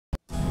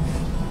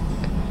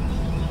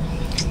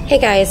Hey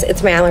guys,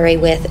 it's Mallarie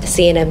with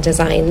C&M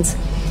Designs.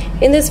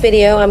 In this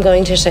video, I'm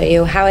going to show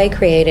you how I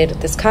created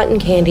this cotton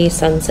candy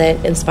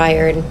sunset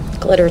inspired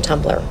glitter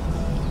tumbler.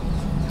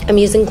 I'm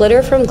using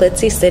glitter from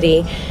Dixie City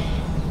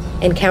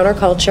and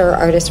counterculture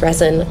artist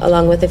resin,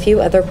 along with a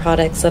few other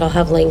products that I'll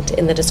have linked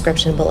in the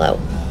description below.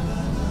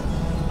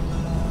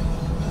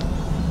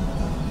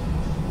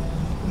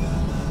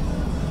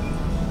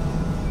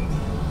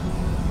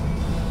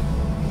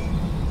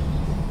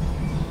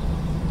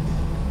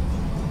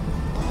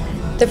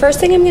 The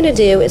first thing I'm going to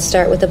do is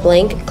start with a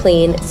blank,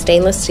 clean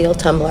stainless steel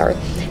tumbler,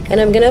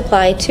 and I'm going to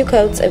apply 2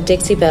 coats of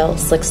Dixie Belle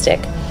Slick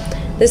Stick.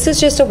 This is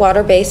just a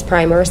water-based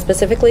primer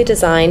specifically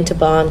designed to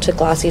bond to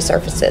glossy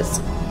surfaces.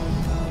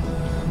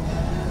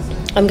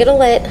 I'm going to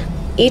let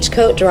each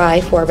coat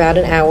dry for about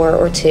an hour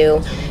or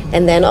 2,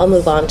 and then I'll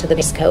move on to the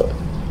base coat.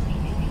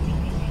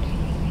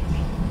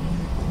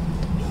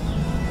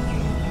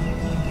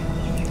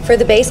 For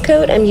the base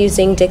coat, I'm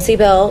using Dixie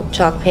Belle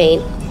chalk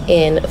paint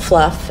in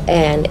Fluff,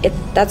 and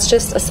that's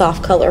just a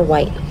soft color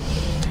white.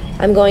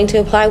 I'm going to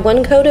apply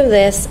 1 coat of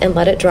this and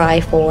let it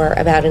dry for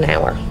about an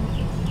hour.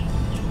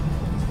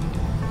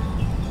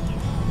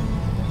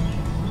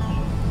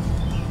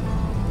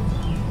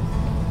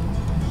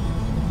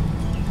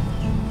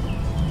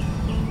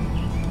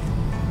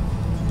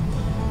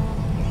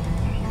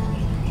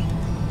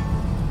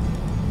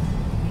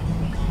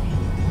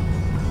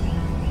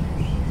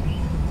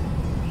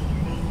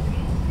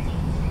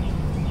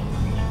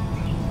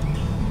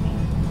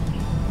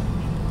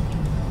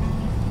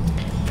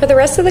 For the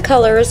rest of the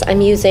colors,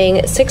 I'm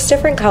using 6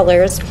 different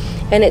colors,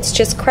 and it's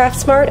just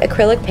Craftsmart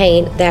Acrylic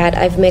Paint that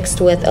I've mixed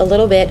with a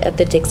little bit of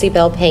the Dixie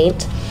Belle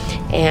paint,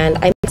 and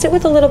I mixed it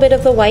with a little bit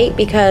of the white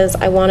because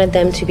I wanted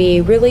them to be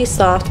really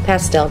soft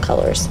pastel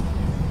colors.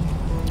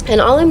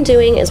 And all I'm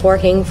doing is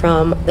working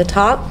from the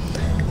top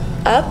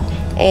up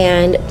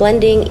and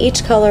blending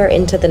each color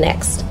into the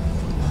next.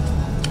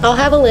 I'll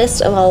have a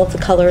list of all of the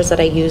colors that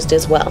I used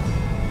as well.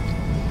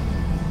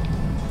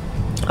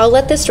 I'll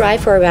let this dry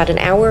for about an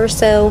hour or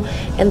so,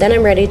 and then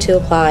I'm ready to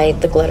apply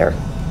the glitter.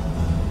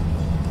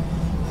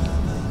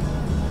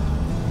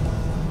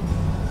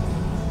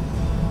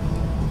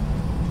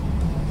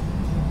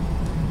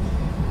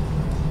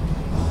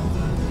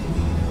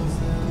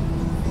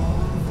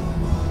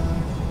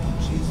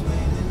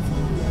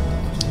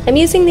 I'm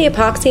using the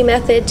epoxy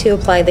method to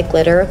apply the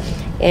glitter,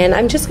 and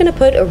I'm just going to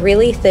put a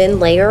really thin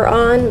layer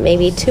on,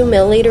 maybe 2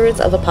 milliliters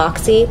of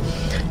epoxy.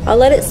 I'll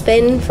let it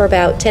spin for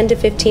about 10 to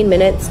 15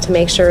 minutes to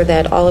make sure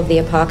that all of the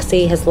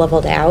epoxy has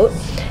leveled out,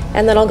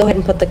 and then I'll go ahead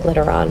and put the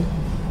glitter on.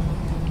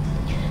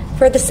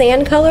 For the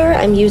sand color,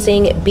 I'm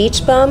using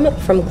Beach Bum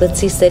from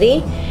Dixie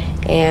City,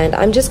 and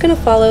I'm just going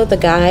to follow the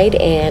guide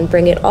and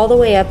bring it all the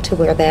way up to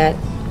where that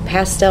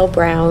pastel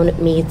brown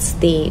meets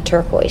the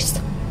turquoise.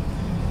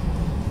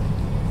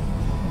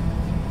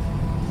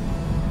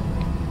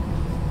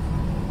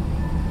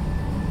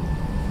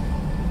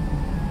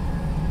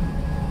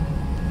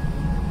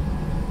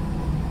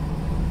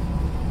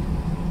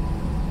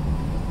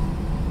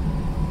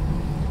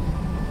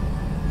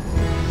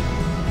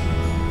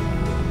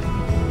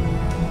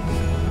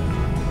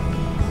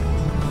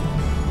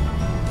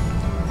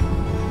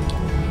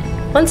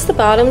 Once the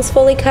bottom's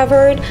fully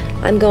covered,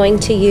 I'm going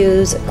to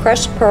use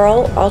Crushed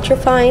Pearl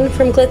Ultrafine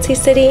from Dixie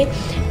City,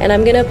 and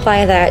I'm going to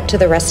apply that to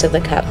the rest of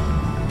the cup.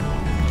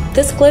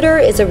 This glitter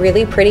is a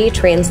really pretty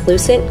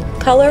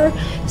translucent color,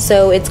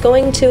 so it's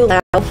going to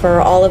allow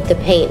for all of the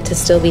paint to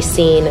still be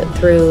seen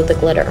through the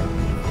glitter.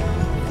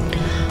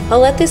 I'll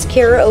let this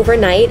cure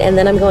overnight, and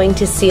then I'm going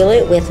to seal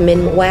it with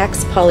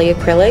Minwax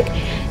polyacrylic,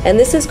 and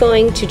this is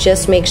going to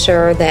just make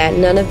sure that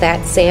none of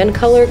that sand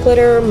color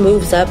glitter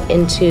moves up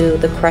into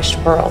the crushed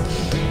pearl.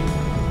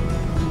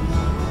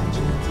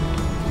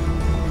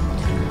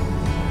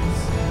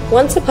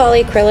 Once the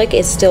polyacrylic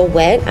is still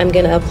wet, I'm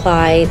going to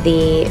apply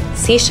the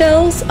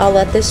seashells. I'll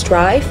let this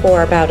dry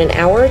for about an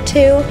hour or 2,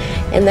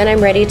 and then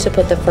I'm ready to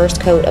put the first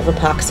coat of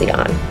epoxy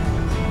on.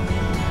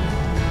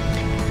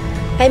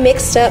 I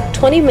mixed up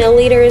 20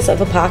 milliliters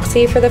of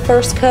epoxy for the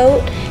first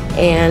coat,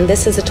 and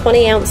this is a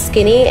 20-ounce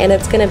skinny, and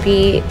it's going to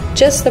be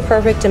just the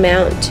perfect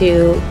amount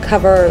to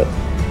cover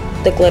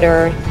the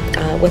glitter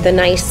with a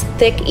nice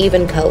thick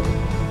even coat.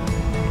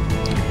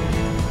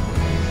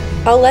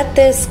 I'll let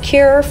this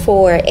cure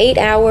for 8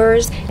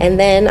 hours, and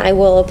then I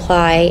will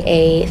apply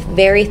a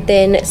very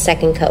thin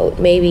second coat,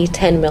 maybe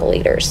 10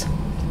 milliliters.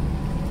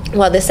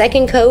 While the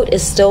second coat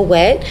is still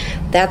wet,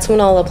 that's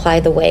when I'll apply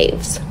the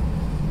waves.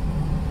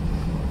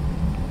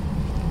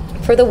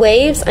 For the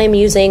waves, I'm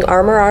using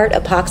Armor Art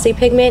epoxy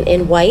pigment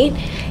in white,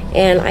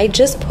 and I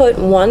just put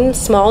 1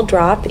 small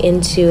drop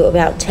into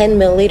about 10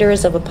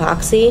 milliliters of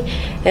epoxy,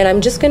 and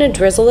I'm just going to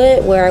drizzle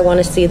it where I want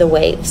to see the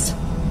waves.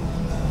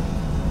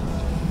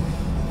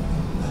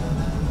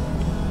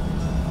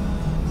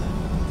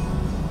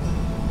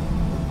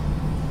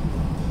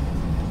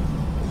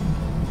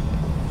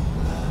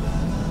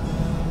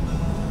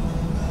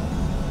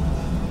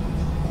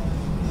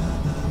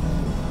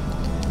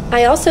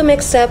 I also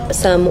mixed up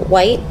some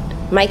white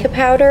mica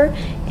powder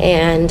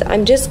and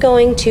I'm just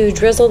going to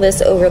drizzle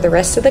this over the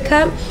rest of the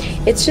cup.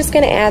 It's just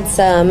going to add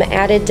some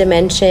added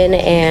dimension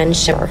and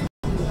shimmer.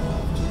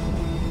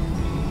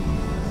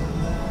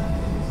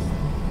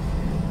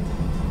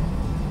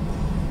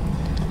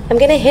 I'm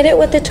going to hit it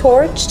with the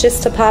torch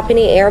just to pop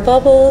any air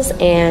bubbles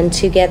and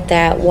to get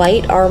that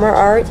white armor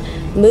art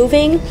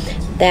moving.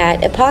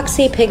 That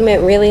epoxy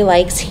pigment really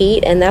likes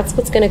heat, and that's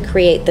what's going to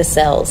create the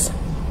cells.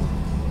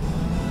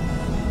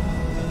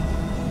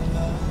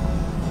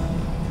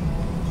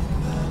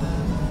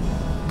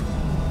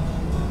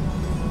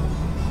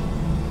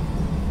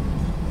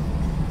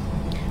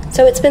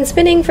 So it's been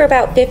spinning for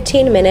about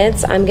 15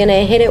 minutes. I'm going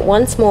to hit it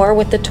once more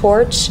with the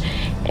torch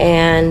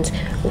and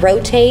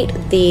rotate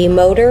the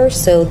motor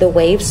so the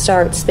waves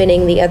start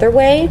spinning the other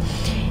way.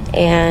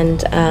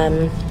 And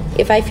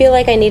if I feel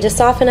like I need to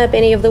soften up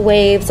any of the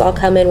waves, I'll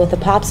come in with a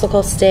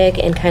popsicle stick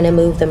and kind of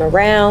move them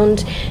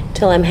around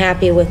till I'm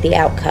happy with the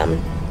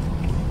outcome.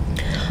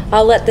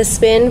 I'll let this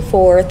spin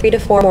for 3 to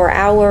 4 more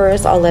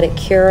hours. I'll let it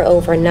cure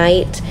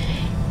overnight.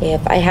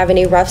 If I have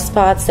any rough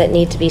spots that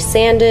need to be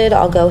sanded,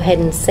 I'll go ahead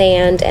and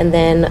sand, and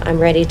then I'm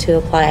ready to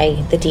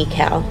apply the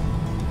decal.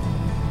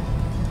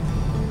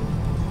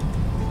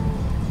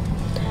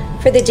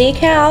 For the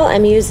decal,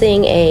 I'm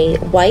using a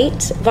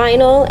white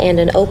vinyl and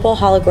an opal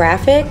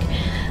holographic.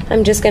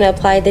 I'm just going to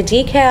apply the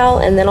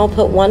decal, and then I'll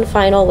put one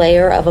final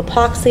layer of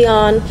epoxy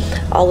on.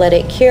 I'll let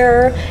it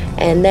cure,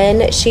 and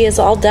then she is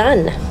all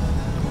done.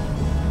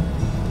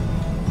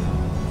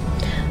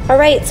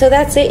 Alright, so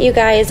that's it, you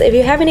guys. If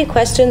you have any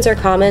questions or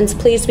comments,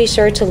 please be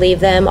sure to leave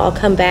them. I'll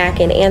come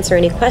back and answer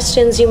any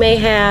questions you may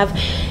have.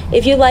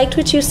 If you liked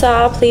what you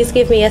saw, please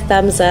give me a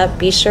thumbs up.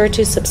 Be sure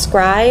to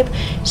subscribe,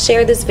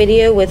 share this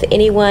video with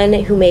anyone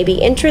who may be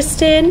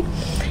interested,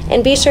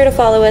 and be sure to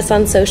follow us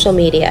on social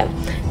media.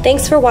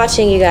 Thanks for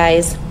watching, you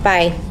guys.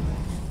 Bye.